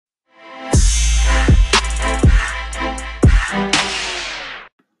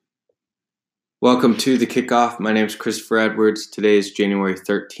Welcome to the kickoff. My name is Christopher Edwards. Today is January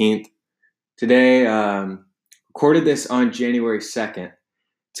 13th. Today, recorded this on January 2nd.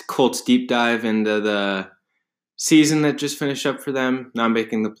 It's a Colts deep dive into the season that just finished up for them, not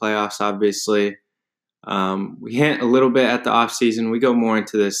making the playoffs, obviously. We hint a little bit at the offseason. We go more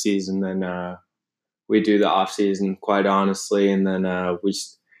into this season than we do the offseason, quite honestly. And then we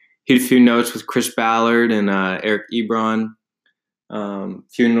just hit a few notes with Chris Ballard and Eric Ebron.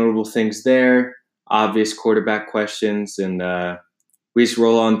 Few notable things there, obvious quarterback questions, and we just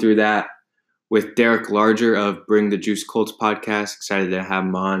roll on through that with Derek Larger of Bring the Juice Colts podcast. Excited to have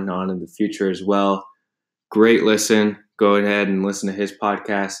him on in the future as well. Great listen. Go ahead and listen to his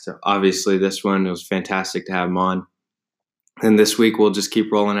podcast. Obviously, this one, it was fantastic to have him on. And this week, we'll just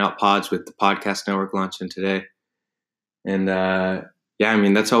keep rolling out pods with the podcast network launching today. And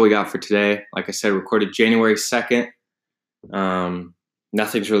that's all we got for today. Like I said, recorded January 2nd.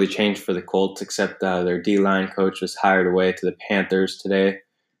 Nothing's really changed for the Colts except their D-line coach was hired away to the Panthers today.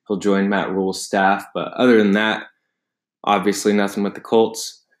 He'll join Matt Rule's staff. But other than that, obviously nothing with the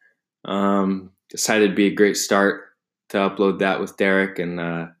Colts. Decided to be a great start to upload that with Derek,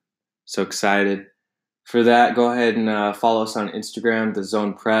 and so excited for that. Go ahead and follow us on Instagram, The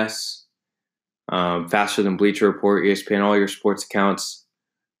Zone Press, Faster Than Bleacher Report, ESPN, all your sports accounts.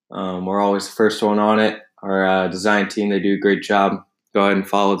 We're always the first one on it. Our design team, they do a great job. Go ahead and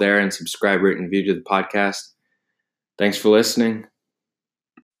follow there and subscribe, rate, and review to the podcast. Thanks for listening.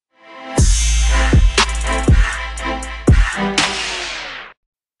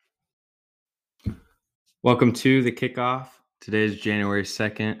 Welcome to the kickoff. Today is January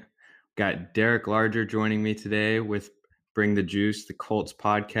 2nd. Got Derek Larger joining me today with Bring the Juice, the Colts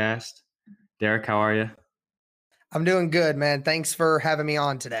podcast. Derek, how are you? I'm doing good, man. Thanks for having me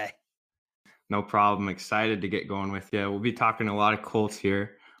on today. No problem. Excited to get going with you. We'll be talking a lot of Colts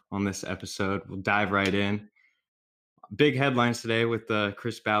here on this episode. We'll dive right in. Big headlines today with the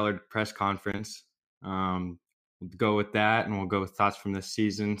Chris Ballard press conference. We'll go with that, and we'll go with thoughts from this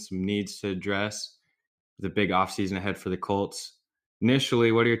season, some needs to address, the big offseason ahead for the Colts.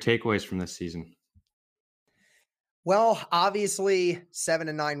 Initially, what are your takeaways from this season? Well, obviously,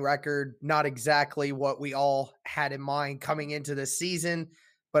 7-9 record, not exactly what we all had in mind coming into this season.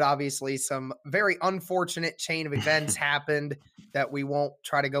 But obviously some very unfortunate chain of events happened that we won't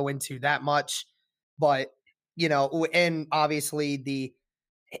try to go into that much. But, and obviously the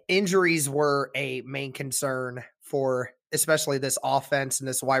injuries were a main concern for especially this offense and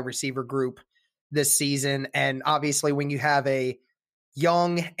this wide receiver group this season. And obviously when you have a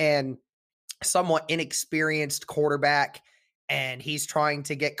young and somewhat inexperienced quarterback and he's trying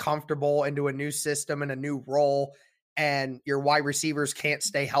to get comfortable into a new system and a new role, and your wide receivers can't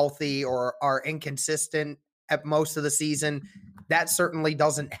stay healthy or are inconsistent at most of the season, that certainly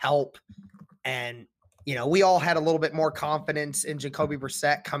doesn't help. And, we all had a little bit more confidence in Jacoby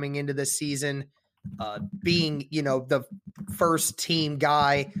Brissett coming into this season, being, the first team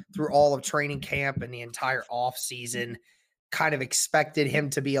guy through all of training camp and the entire off season. Kind of expected him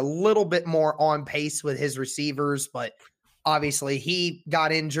to be a little bit more on pace with his receivers, but obviously he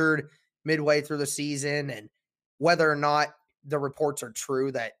got injured midway through the season, and whether or not the reports are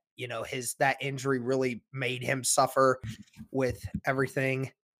true that, that injury really made him suffer with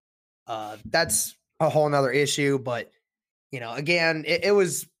everything, that's a whole nother issue. But, again, it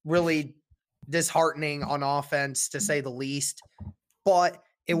was really disheartening on offense, to say the least. But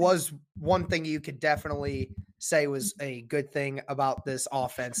it was one thing you could definitely say was a good thing about this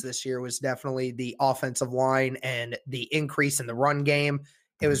offense this year was definitely the offensive line and the increase in the run game.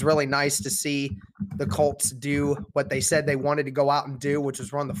 It was really nice to see the Colts do what they said they wanted to go out and do, which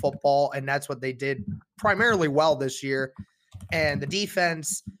was run the football, and that's what they did primarily well this year. And the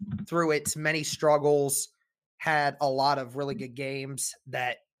defense, through its many struggles, had a lot of really good games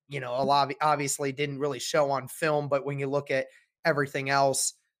that, a lot obviously didn't really show on film, but when you look at everything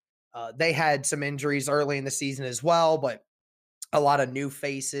else, they had some injuries early in the season as well, but a lot of new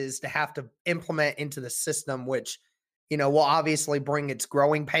faces to have to implement into the system, which will obviously bring its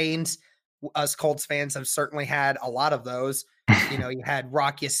growing pains. Us Colts fans have certainly had a lot of those. You had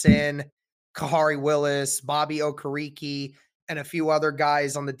Rock Ya-Sin, Kahari Willis, Bobby Okereke, and a few other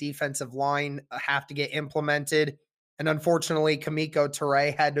guys on the defensive line have to get implemented. And unfortunately, Kamiko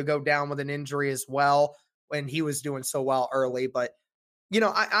Toure had to go down with an injury as well when he was doing so well early. But,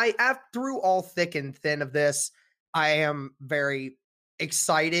 I through all thick and thin of this, I am very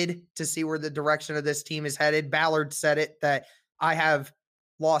excited to see where the direction of this team is headed. Ballard said it, that I have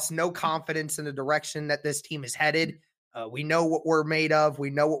lost no confidence in the direction that this team is headed. We know what we're made of.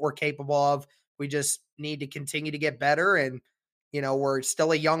 We know what we're capable of. We just need to continue to get better. And we're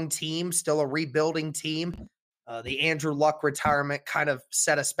still a young team, still a rebuilding team. The Andrew Luck retirement kind of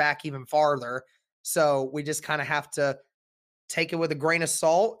set us back even farther. So we just kind of have to take it with a grain of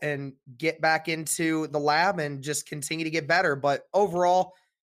salt and get back into the lab and just continue to get better. But overall,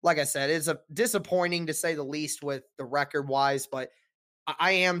 like I said, it's disappointing to say the least with the record wise, but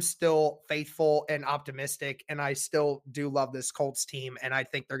I am still faithful and optimistic, and I still do love this Colts team, and I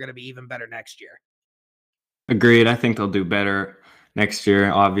think they're going to be even better next year. Agreed. I think they'll do better next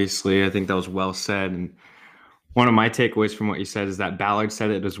year. Obviously, I think that was well said. And one of my takeaways from what you said is that Ballard said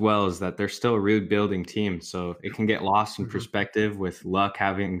it as well, is that they're still a rebuilding team. So it can get lost in perspective with Luck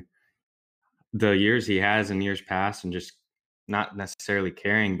having the years he has in years past and just not necessarily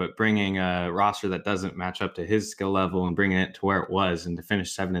caring, but bringing a roster that doesn't match up to his skill level and bringing it to where it was. And to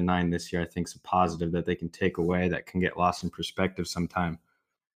finish 7-9 this year, I think is a positive that they can take away that can get lost in perspective sometime.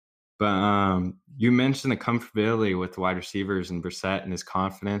 But you mentioned the comfortability with wide receivers and Brissett and his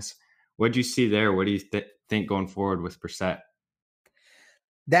confidence. What do you see there? What do you think going forward with Brissett?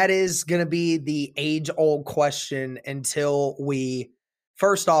 That is going to be the age-old question until we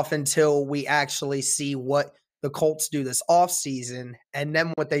actually see what the Colts do this offseason, and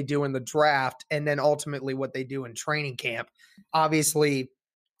then what they do in the draft, and then ultimately what they do in training camp. Obviously,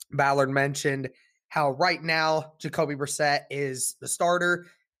 Ballard mentioned how right now Jacoby Brissett is the starter.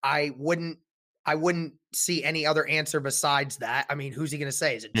 I wouldn't see any other answer besides that. I mean, who's he going to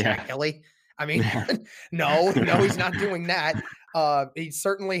say? Is it Jack Kelly? I mean, no, he's not doing that. He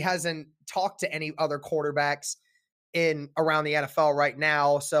certainly hasn't talked to any other quarterbacks in around the NFL right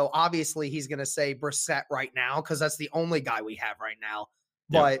now. So obviously he's going to say Brissett right now because that's the only guy we have right now.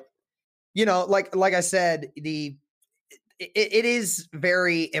 But like I said, it is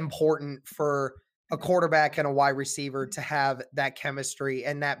very important for a quarterback and a wide receiver to have that chemistry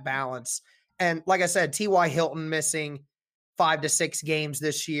and that balance. And like I said, T.Y. Hilton missing 5 to 6 games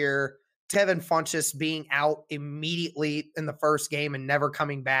this year, Tevin Funchess being out immediately in the first game and never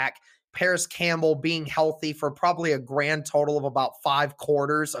coming back, Paris Campbell being healthy for probably a grand total of about 5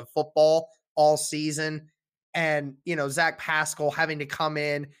 quarters of football all season, and, Zach Pascal having to come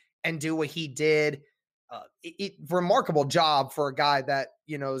in and do what he did. Remarkable job for a guy that,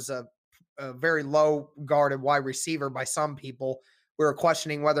 is a very low guarded wide receiver by some people. We were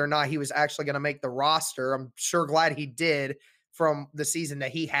questioning whether or not he was actually going to make the roster. I'm sure glad he did from the season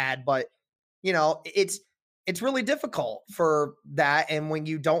that he had, but it's really difficult for that. And when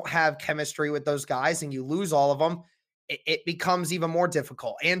you don't have chemistry with those guys and you lose all of them, it becomes even more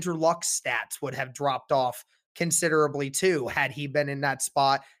difficult. Andrew Luck's stats would have dropped off considerably too had he been in that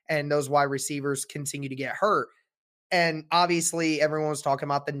spot and those wide receivers continue to get hurt. And obviously everyone was talking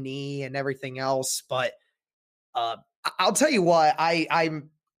about the knee and everything else, but I'll tell you what, I'm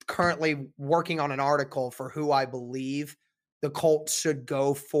currently working on an article for who I believe the Colts should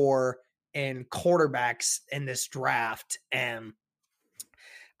go for in quarterbacks in this draft. And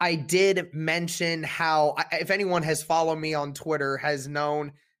I did mention how, if anyone has followed me on Twitter, has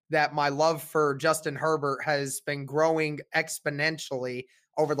known that my love for Justin Herbert has been growing exponentially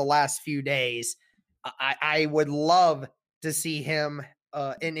over the last few days. I would love to see him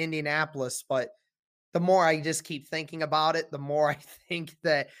in Indianapolis, but the more I just keep thinking about it, the more I think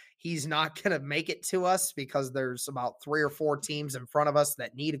that he's not going to make it to us because there's about 3 or 4 teams in front of us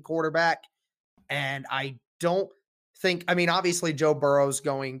that need a quarterback. And I don't think, obviously Joe Burrow's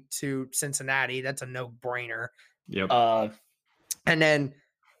going to Cincinnati. That's a no-brainer. Yep. And then,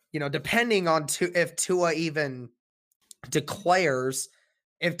 depending on if Tua even declares,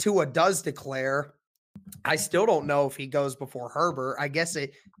 if Tua does declare, I still don't know if he goes before Herbert. I guess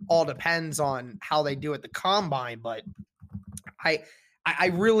it all depends on how they do at the combine, but I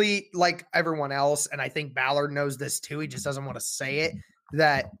really, like everyone else, and I think Ballard knows this too, he just doesn't want to say it,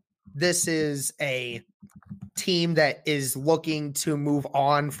 that this is a team that is looking to move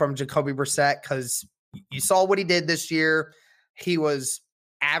on from Jacoby Brissett because you saw what he did this year. He was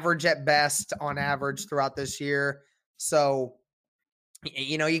average at best on average throughout this year. So,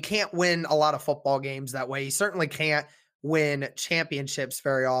 you can't win a lot of football games that way. You certainly can't win championships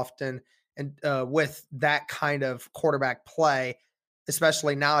very often and with that kind of quarterback play,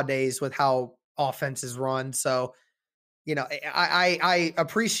 especially nowadays with how offenses run. So, I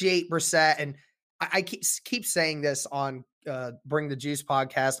appreciate Brissett, and I keep saying this on Bring the Juice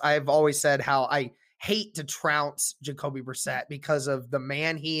podcast. I've always said how I hate to trounce Jacoby Brissett because of the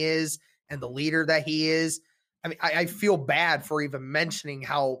man he is and the leader that he is. I feel bad for even mentioning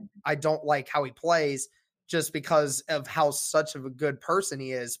how I don't like how he plays just because of how such of a good person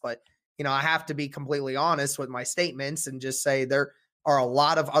he is. But, I have to be completely honest with my statements and just say there are a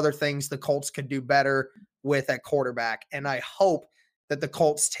lot of other things the Colts could do better with at quarterback. And I hope that the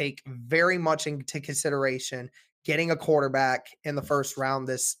Colts take very much into consideration getting a quarterback in the first round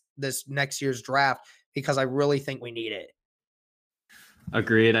this next year's draft, because I really think we need it.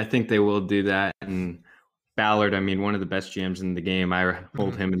 Agreed. I think they will do that. And Ballard, I mean, one of the best GMs in the game. I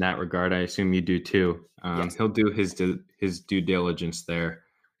hold him in that regard. I assume you do too. Yes. He'll do his due diligence there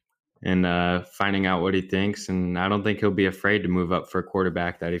and finding out what he thinks. And I don't think he'll be afraid to move up for a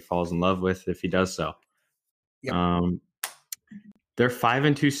quarterback that he falls in love with if he does so. Yep. Their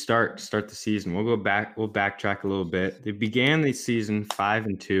 5-2 start the season. We'll backtrack a little bit. They began the season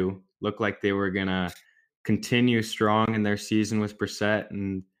 5-2. Looked like they were gonna continue strong in their season with Brissett,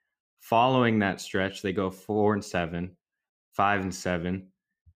 and following that stretch, they go 4-7, 5-7.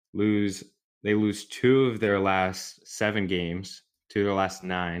 They lose 2 of their last 7 games, 2 of their last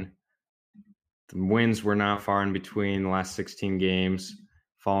 9. The wins were not far in between the last 16 games,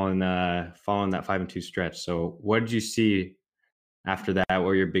 following that 5-2 stretch. So, what did you see after that? What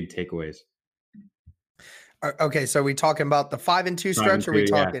were your big takeaways? Okay, so are we talking about the 5-2 stretch, or are we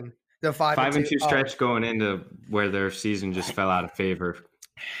talking the 5-2 stretch going into where their season just fell out of favor?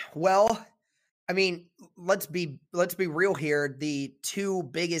 Well, I mean, let's be real here. The 2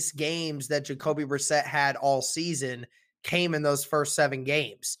 biggest games that Jacoby Brissett had all season came in those first 7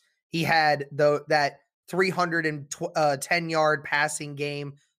 games. He had that 310-yard passing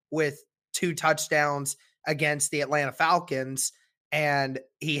game with 2 touchdowns against the Atlanta Falcons, and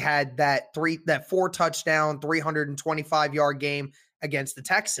he had that 4 touchdown, 325-yard game against the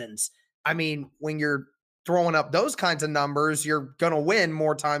Texans. I mean, when you're throwing up those kinds of numbers, you're going to win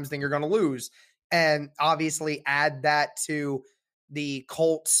more times than you're going to lose. And obviously add that to the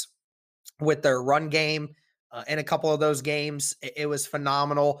Colts with their run game in a couple of those games. It was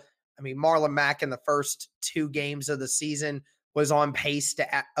phenomenal. I mean, Marlon Mack in the first 2 games of the season was on pace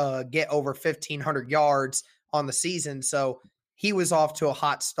to get over 1,500 yards on the season. So he was off to a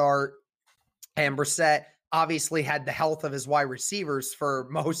hot start. And Brissett obviously had the health of his wide receivers for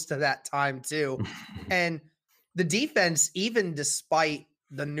most of that time too. And the defense, even despite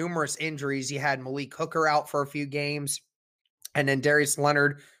the numerous injuries, you had Malik Hooker out for a few games. And then Darius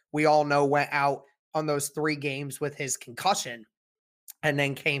Leonard, we all know, went out on those 3 games with his concussion and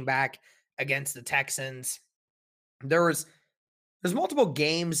then came back against the Texans. There's multiple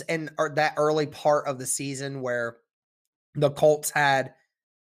games in that early part of the season where the Colts had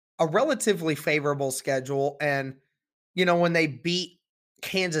a relatively favorable schedule. And, you know, when they beat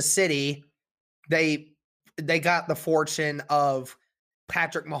Kansas City, they got the fortune of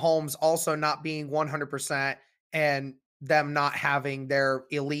Patrick Mahomes also not being 100% and them not having their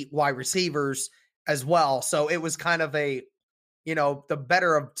elite wide receivers as well. So it was kind of a, you know, the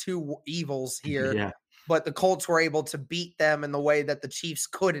better of 2 evils here. Yeah. But the Colts were able to beat them in the way that the Chiefs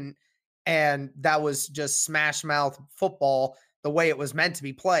couldn't. And that was just smash mouth football, the way it was meant to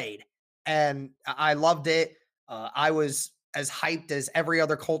be played. And I loved it. I was as hyped as every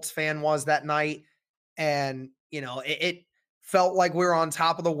other Colts fan was that night. And, you know, it felt like we were on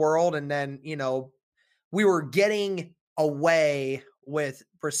top of the world. And then, you know, we were getting away with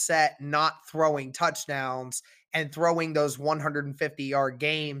Brissett not throwing touchdowns and throwing those 150-yard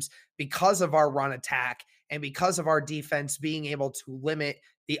games because of our run attack and because of our defense being able to limit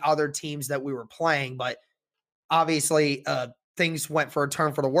the other teams that we were playing. But obviously, things went for a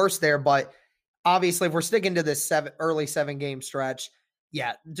turn for the worse there. But obviously, if we're sticking to this early 7-game stretch,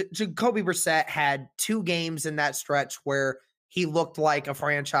 yeah, Jacoby Brissett had 2 games in that stretch where he looked like a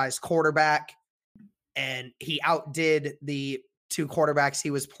franchise quarterback, and he outdid the 2 quarterbacks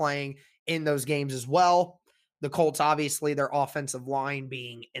he was playing in those games as well. The Colts, obviously, their offensive line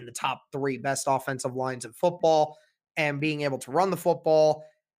being in the top 3 best offensive lines in football and being able to run the football.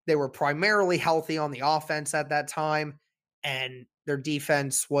 They were primarily healthy on the offense at that time, and their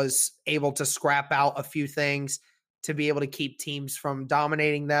defense was able to scrap out a few things to be able to keep teams from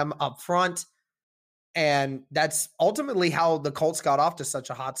dominating them up front. And that's ultimately how the Colts got off to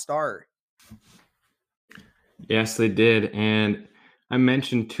such a hot start. Yes, they did. And I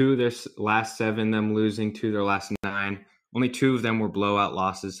mentioned 2 of their last 7, them losing 2 of their last 9. Only 2 of them were blowout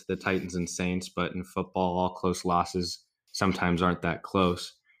losses to the Titans and Saints, but in football, all close losses sometimes aren't that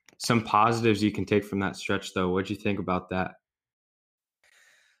close. Some positives you can take from that stretch, though. What'd you think about that?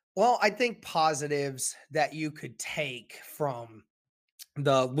 Well, I think positives that you could take from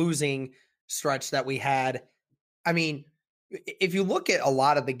the losing stretch that we had. I mean, if you look at a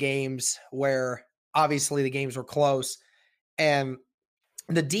lot of the games where obviously the games were close and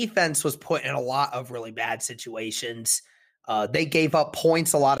the defense was put in a lot of really bad situations. They gave up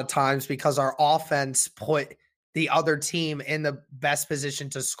points a lot of times because our offense put the other team in the best position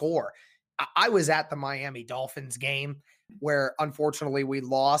to score. I was at the Miami Dolphins game where unfortunately we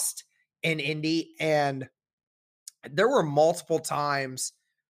lost in Indy, and there were multiple times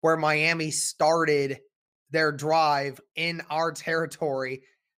where Miami started their drive in our territory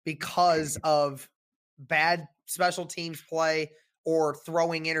because of bad special teams play or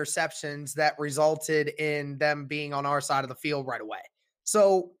throwing interceptions that resulted in them being on our side of the field right away.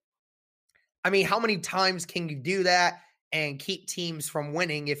 So, I mean, how many times can you do that and keep teams from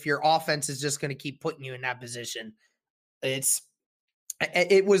winning if your offense is just going to keep putting you in that position? It's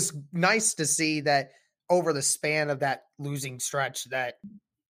it was nice to see that over the span of that losing stretch that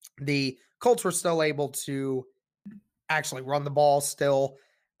the Colts were still able to actually run the ball still,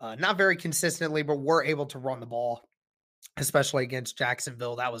 not very consistently, but were able to run the ball, especially against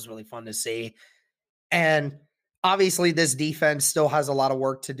Jacksonville. That was really fun to see. And obviously, this defense still has a lot of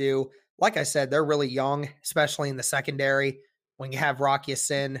work to do. Like I said, they're really young, especially in the secondary. When you have Rocky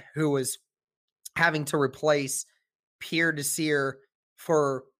Sin, who was having to replace Pierre Desir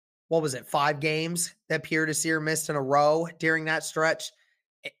for what was it, 5 games that Pierre Desir missed in a row during that stretch.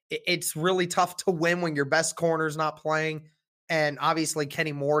 It's really tough to win when your best corner's not playing. And obviously,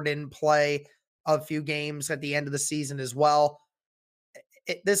 Kenny Moore didn't play a few games at the end of the season as well.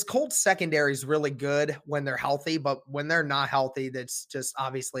 This Colts secondary is really good when they're healthy, but when they're not healthy, that's just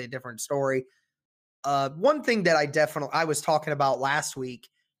obviously a different story. One thing that I was talking about last week,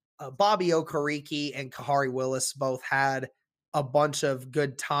 Bobby Okereke and Kahari Willis both had a bunch of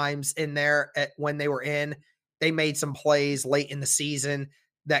good times in there when they were in. They made some plays late in the season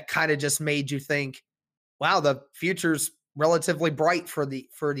that kind of just made you think, wow, the future's relatively bright for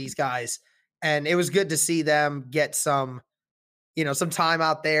these guys. And it was good to see them get some time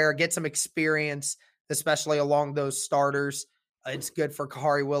out there, get some experience, especially along those starters. It's good for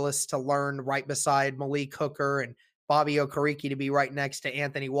Kahari Willis to learn right beside Malik Hooker and Bobby Okereke to be right next to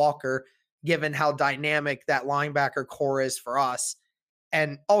Anthony Walker, given how dynamic that linebacker core is for us.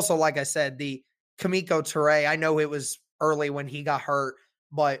 And also, like I said, the Kamiko Toure, I know it was early when he got hurt,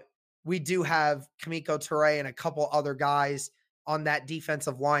 but we do have Kamiko Toure and a couple other guys on that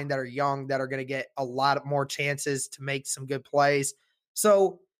defensive line that are young that are going to get a lot more chances to make some good plays.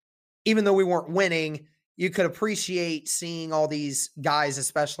 So even though we weren't winning, you could appreciate seeing all these guys,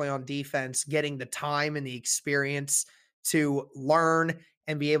 especially on defense, getting the time and the experience to learn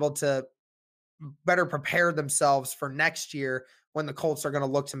and be able to better prepare themselves for next year when the Colts are going to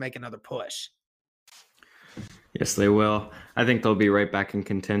look to make another push. Yes, they will. I think they'll be right back in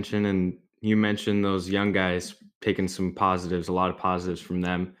contention. And you mentioned those young guys taking some positives, a lot of positives from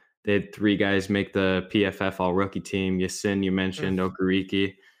them. They had 3 guys make the PFF all-rookie team. Yasin, you mentioned,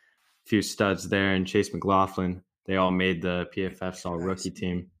 Okereke, a few studs there, and Chase McLaughlin. They all made the PFF's all-rookie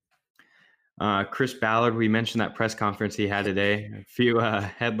team. Chris Ballard, we mentioned that press conference he had today. A few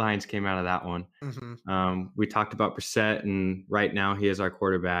headlines came out of that one. Mm-hmm. We talked about Brissett, and right now he is our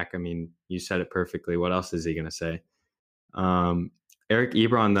quarterback. I mean, you said it perfectly. What else is he going to say? Eric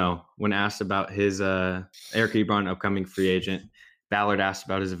Ebron, though, when asked about his Eric Ebron, upcoming free agent, Ballard asked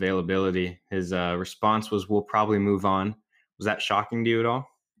about his availability. His response was, "We'll probably move on." Was that shocking to you at all?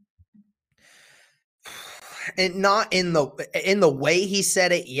 And not in the way he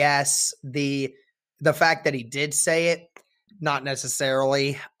said it. Yes, the fact that he did say it, not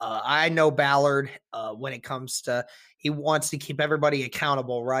necessarily. I know Ballard when it comes to he wants to keep everybody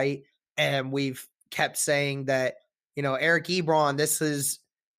accountable, right? And we've kept saying that Eric Ebron, this is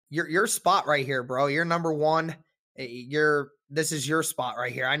your spot right here, bro. You're number one. This is your spot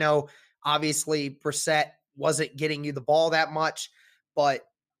right here. I know obviously Brissett wasn't getting you the ball that much, but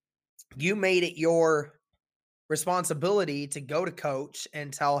you made it your responsibility to go to coach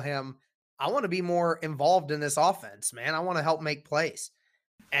and tell him, I want to be more involved in this offense, man. I want to help make plays.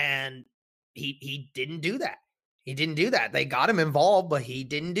 And he didn't do that. He didn't do that. They got him involved, but he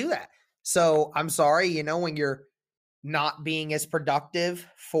didn't do that. So I'm sorry, when you're not being as productive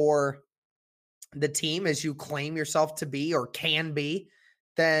for the team as you claim yourself to be or can be,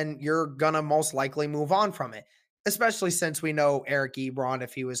 then you're going to most likely move on from it. Especially since we know Eric Ebron,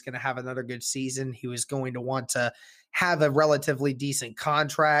 if he was going to have another good season, he was going to want to have a relatively decent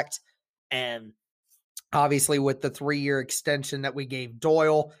contract. And obviously with the 3-year extension that we gave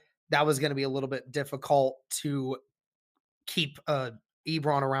Doyle, that was going to be a little bit difficult to keep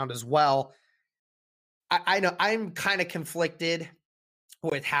Ebron around as well. I know I'm kind of conflicted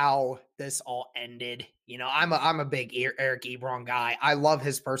with how this all ended. I'm a big Eric Ebron guy. I love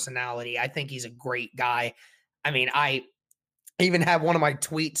his personality. I think he's a great guy. I mean, I even had one of my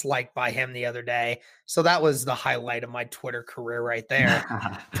tweets liked by him the other day. So that was the highlight of my Twitter career right there.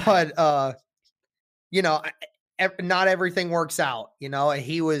 But, not everything works out.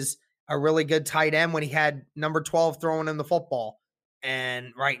 He was a really good tight end when he had number 12 throwing in the football.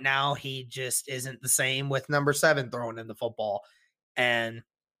 And right now, he just isn't the same with number 7 throwing in the football. And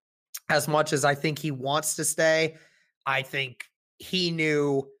as much as I think he wants to stay, I think he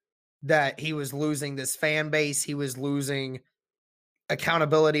knew that he was losing this fan base. He was losing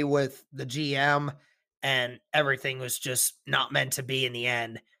accountability with the GM, and everything was just not meant to be in the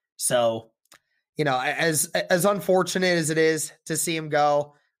end. So, as unfortunate as it is to see him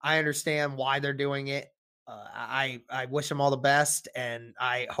go, I understand why they're doing it. I wish him all the best, and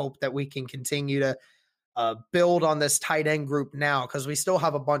I hope that we can continue to build on this tight end group now, because we still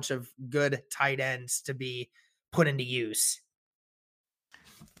have a bunch of good tight ends to be put into use.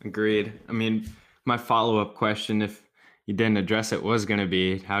 Agreed. I mean, my follow-up question, if you didn't address it, was going to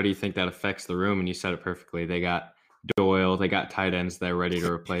be, how do you think that affects the room? And you said it perfectly. They got Doyle, they got tight ends they're ready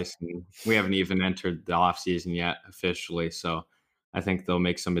to replace. And we haven't even entered the offseason yet officially. So I think they'll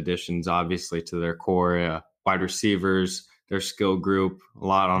make some additions, obviously, to their core wide receivers, their skill group, a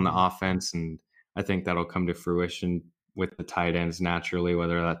lot on the offense. And I think that'll come to fruition with the tight ends naturally,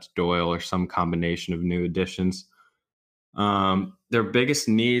 whether that's Doyle or some combination of new additions. Their biggest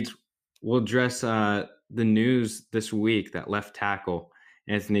needs, we'll address the news this week that left tackle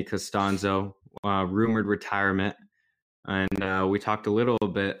Anthony Costanzo, rumored retirement. And we talked a little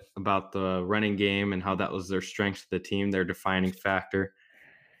bit about the running game and how that was their strength of the team, their defining factor.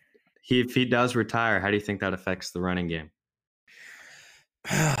 If he does retire, how do you think that affects the running game?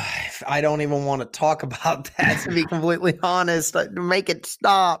 I don't even want to talk about that, to be completely honest. Make it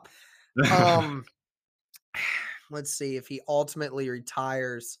stop. Let's see, if he ultimately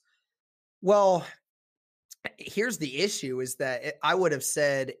retires. Well, here's the issue, is that I would have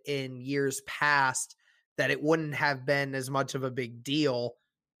said in years past that it wouldn't have been as much of a big deal,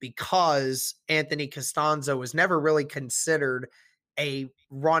 because Anthony Costanzo was never really considered a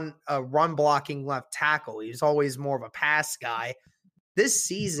run blocking left tackle. He was always more of a pass guy. This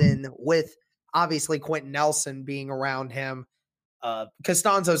season, with obviously Quentin Nelson being around him,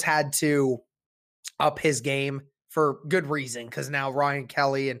 Costanzo's had to up his game for good reason, because now Ryan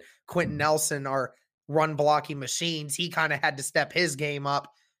Kelly and Quentin Nelson are run blocking machines. He kind of had to step his game up.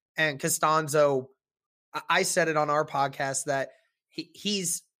 And Costanzo, I said it on our podcast that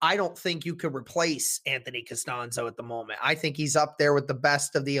I don't think you could replace Anthony Costanzo at the moment. I think he's up there with the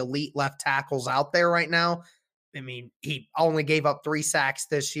best of the elite left tackles out there right now. I mean, he only gave up 3 sacks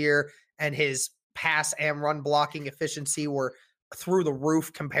this year, and his pass and run blocking efficiency were through the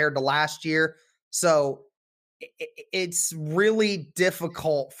roof compared to last year. So it's really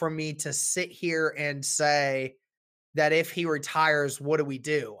difficult for me to sit here and say that if he retires, what do we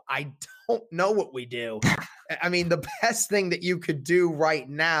do? I don't know what we do. I mean, the best thing that you could do right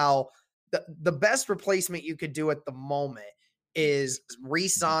now, the best replacement you could do at the moment is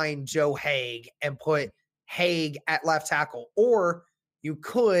re-sign Joe Haig and put Haig at left tackle. Or you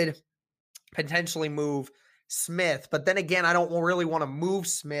could potentially move Smith. But then again, I don't really want to move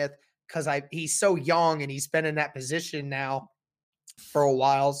Smith, because he's so young and he's been in that position now for a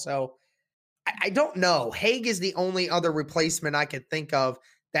while. So I don't know. Haig is the only other replacement I could think of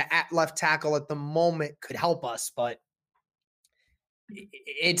that at left tackle at the moment could help us, but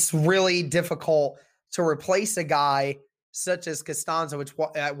it's really difficult to replace a guy such as Costanzo, which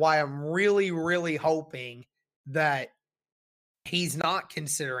why I'm really, really hoping that he's not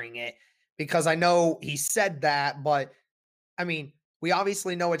considering it, because I know he said that, but I mean, we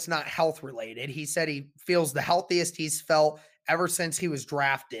obviously know it's not health related. He said he feels the healthiest he's felt ever since he was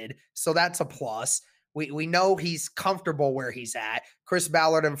drafted. So that's a plus. We know he's comfortable where he's at. Chris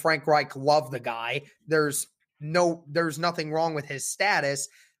Ballard and Frank Reich love the guy. There's nothing wrong with his status.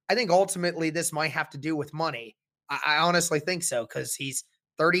 I think ultimately this might have to do with money. I honestly think so, because he's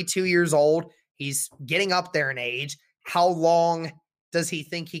 32 years old. He's getting up there in age. How long does he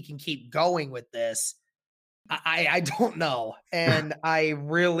think he can keep going with this? I don't know. And I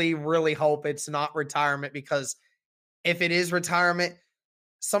really, really hope it's not retirement, because if it is retirement,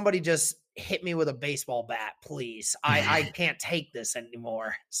 somebody just hit me with a baseball bat, please. I can't take this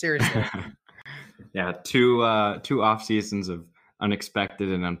anymore. Seriously. Yeah, two off seasons of unexpected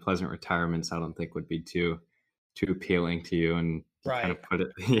and unpleasant retirements I don't think would be too appealing to you. And right. kind of put it,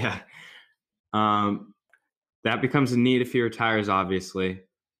 yeah. That becomes a need if he retires, obviously.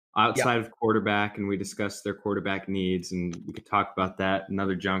 Outside of quarterback, and we discussed their quarterback needs, and we could talk about that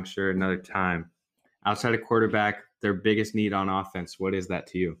another juncture, another time. Outside of quarterback, their biggest need on offense, what is that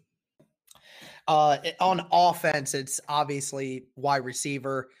to you? On offense, it's obviously wide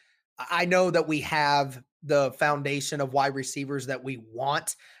receiver. I know that we have the foundation of wide receivers that we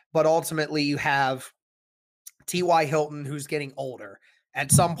want, but ultimately you have T.Y. Hilton, who's getting older.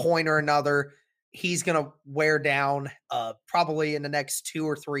 at some point or another, he's going to wear down probably in the next 2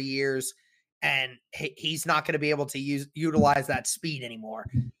 or 3 years, and he's not going to be able to utilize that speed anymore.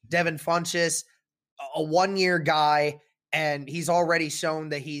 Devin Funchess, a 1-year guy, and he's already shown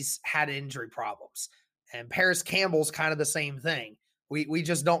that he's had injury problems. And Paris Campbell's kind of the same thing. We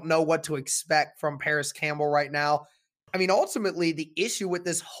just don't know what to expect from Paris Campbell right now. I mean, ultimately, the issue with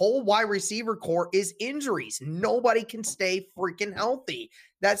this whole wide receiver core is injuries. Nobody can stay freaking healthy.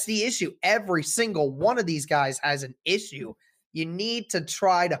 That's the issue. Every single one of these guys has an issue. You need to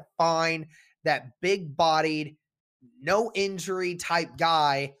try to find that big-bodied, no injury type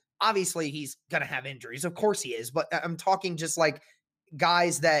guy. Obviously, he's going to have injuries. Of course he is. But I'm talking just like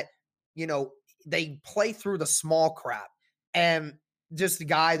guys that, they play through the small crap. And just a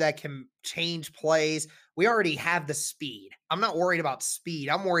guy that can change plays. We already have the speed. I'm not worried about speed.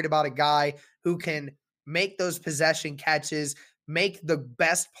 I'm worried about a guy who can make those possession catches, make the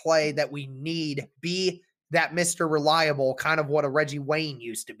best play that we need, be that Mr. Reliable, kind of what a Reggie Wayne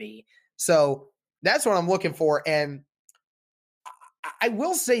used to be. So that's what I'm looking for. And I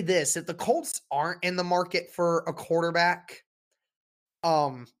will say this, if the Colts aren't in the market for a quarterback,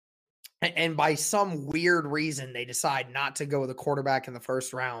 and by some weird reason they decide not to go with a quarterback in the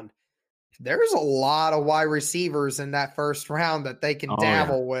first round, there's a lot of wide receivers in that first round that they can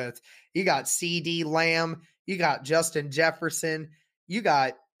dabble with. You got CD Lamb, you got Justin Jefferson, you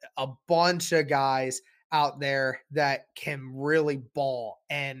got a bunch of guys out there that can really ball.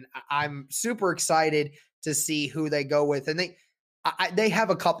 And I'm super excited to see who they go with. And they have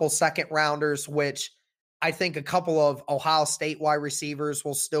a couple second rounders, which I think a couple of Ohio State wide receivers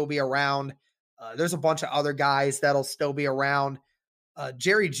will still be around. There's a bunch of other guys that'll still be around.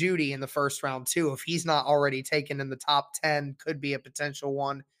 Jerry Jeudy in the first round too, if he's not already taken in the top 10, could be a potential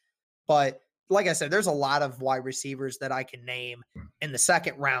one. But like I said, there's a lot of wide receivers that I can name in the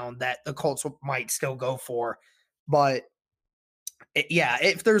second round that the Colts might still go for. But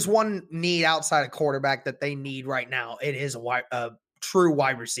if there's one need outside of quarterback that they need right now, it is a true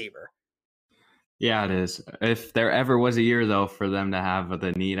wide receiver. Yeah, it is. If there ever was a year, though, for them to have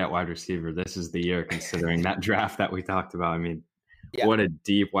the need at wide receiver, this is the year, considering that draft that we talked about. I mean, what a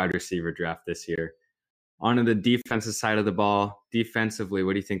deep wide receiver draft this year. On to the defensive side of the ball. Defensively,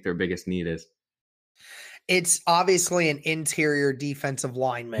 what do you think their biggest need is? It's obviously an interior defensive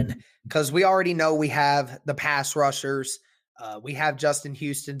lineman, because we already know we have the pass rushers. We have Justin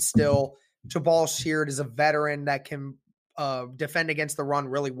Houston still. Jabal Sheard is a veteran that can defend against the run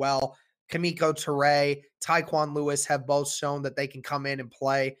really well. Kamiko Toure, Tyquan Lewis have both shown that they can come in and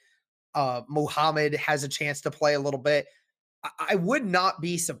play. Muhammad has a chance to play a little bit. I would not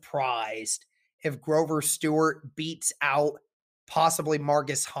be surprised if Grover Stewart beats out possibly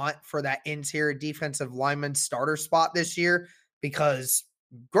Marcus Hunt for that interior defensive lineman starter spot this year, because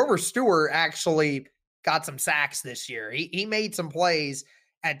Grover Stewart actually got some sacks this year. He made some plays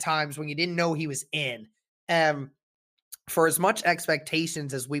at times when you didn't know he was in. For as much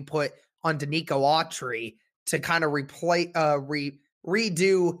expectations as we put on Danico Autry to kind of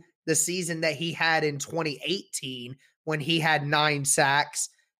redo the season that he had in 2018 when he had 9 sacks,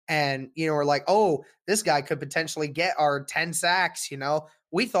 and, we're like, oh, this guy could potentially get our 10 sacks.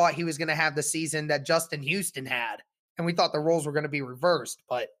 We thought he was going to have the season that Justin Houston had, and we thought the roles were going to be reversed.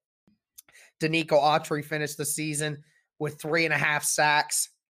 But Danico Autry finished the season with 3.5 sacks,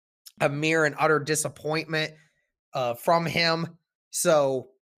 a mere and utter disappointment from him. So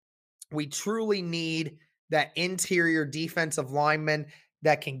we truly need that interior defensive lineman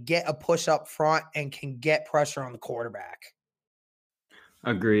that can get a push up front and can get pressure on the quarterback.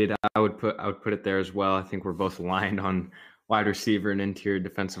 Agreed. I would put it there as well. I think we're both aligned on wide receiver and interior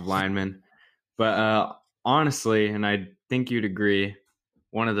defensive lineman. But honestly, and I think you'd agree,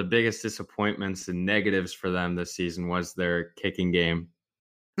 one of the biggest disappointments and negatives for them this season was their kicking game.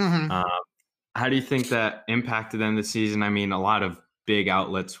 Mm-hmm. How do you think that impacted them this season? I mean, a lot of big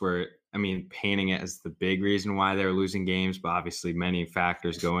outlets were, painting it as the big reason why they're losing games, but obviously many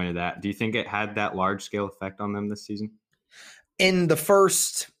factors go into that. Do you think it had that large-scale effect on them this season? In the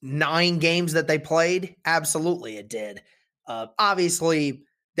first 9 games that they played, absolutely it did. Obviously,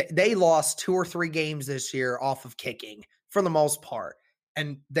 they lost 2 or 3 games this year off of kicking for the most part,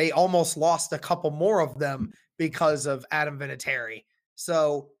 and they almost lost a couple more of them because of Adam Vinatieri.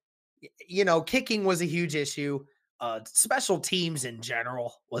 So, kicking was a huge issue. Special teams in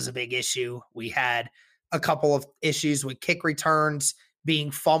general was a big issue. We had a couple of issues with kick returns being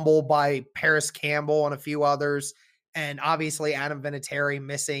fumbled by Paris Campbell and a few others. And obviously Adam Vinatieri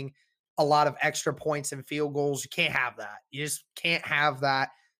missing a lot of extra points and field goals. You can't have that. You just can't have that.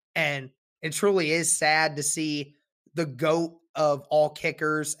 And it truly is sad to see the GOAT of all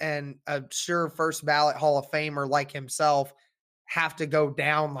kickers and a sure first ballot Hall of Famer like himself have to go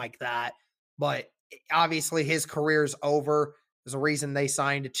down like that. But obviously his career's over. There's a reason they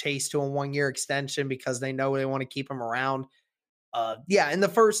signed Chase to a 1-year extension because they know they want to keep him around. Yeah, in the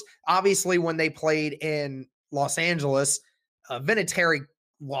first, obviously, when they played in Los Angeles, Vinatieri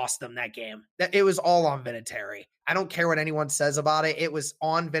lost them that game. It was all on Vinatieri. I don't care what anyone says about it. It was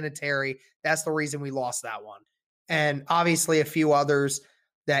on Vinatieri. That's the reason we lost that one. And obviously, a few others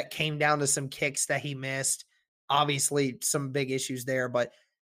that came down to some kicks that he missed. Obviously, some big issues there. But,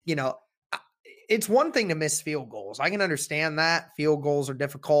 you know, it's one thing to miss field goals. I can understand that. Field goals are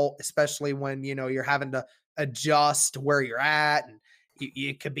difficult, especially when, you know, you're having to adjust where you're at. And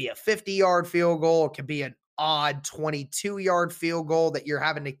it could be a 50-yard field goal. It could be an odd 22-yard field goal that you're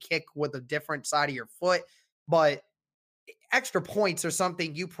having to kick with a different side of your foot. But extra points are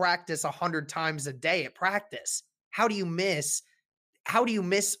something you practice 100 times a day at practice. How do you miss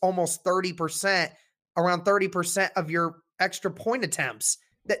almost 30%, around 30% of your extra point attempts?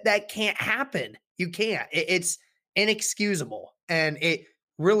 That can't happen. You can't. It's inexcusable. And it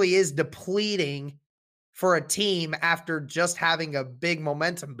really is depleting for a team after just having a big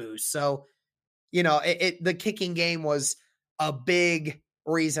momentum boost. So, you know, the kicking game was a big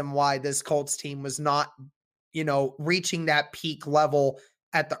reason why this Colts team was not, you know, reaching that peak level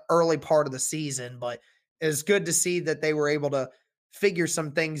at the early part of the season. But it's good to see that they were able to figure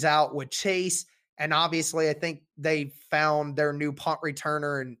some things out with Chase. And obviously, I think they found their new punt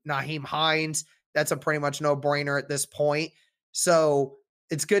returner in Nyheim Hines. That's a pretty much no-brainer at this point. So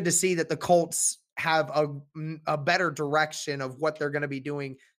it's good to see that the Colts have a better direction of what they're going to be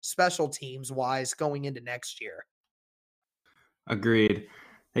doing special teams-wise going into next year. Agreed.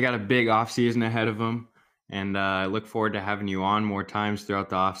 They got a big offseason ahead of them, and I look forward to having you on more times throughout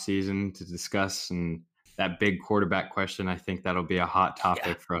the offseason to discuss and that big quarterback question. I think that'll be a hot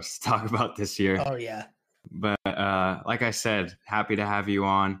topic for us to talk about this year. Oh, yeah. But like I said, happy to have you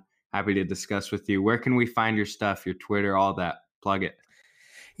on. Happy to discuss with you. Where can we find your stuff, your Twitter, all that? Plug it.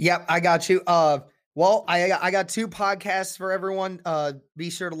 Yep, I got you. Well, I got 2 podcasts for everyone. Be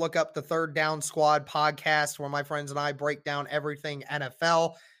sure to look up the Third Down Squad podcast where my friends and I break down everything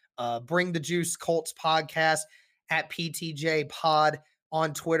NFL. Bring the Juice Colts podcast at PTJ Pod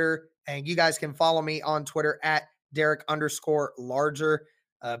on Twitter. And you guys can follow me on Twitter at Derek_Larger.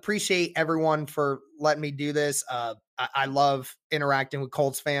 Appreciate everyone for letting me do this. I love interacting with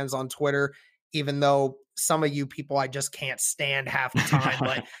Colts fans on Twitter, even though some of you people I just can't stand half the time.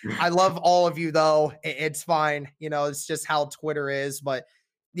 But I love all of you, though. It's fine. You know, it's just how Twitter is. But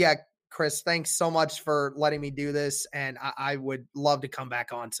yeah, Chris, thanks so much for letting me do this. And I would love to come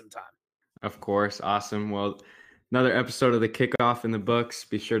back on sometime. Of course. Awesome. Well, another episode of the Kickoff in the books.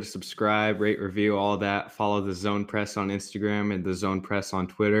 Be sure to subscribe, rate, review, all that. Follow the Zone Press on Instagram and the Zone Press on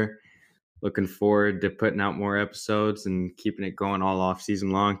Twitter. Looking forward to putting out more episodes and keeping it going all off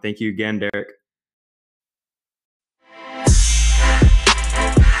season long. Thank you again, Derek.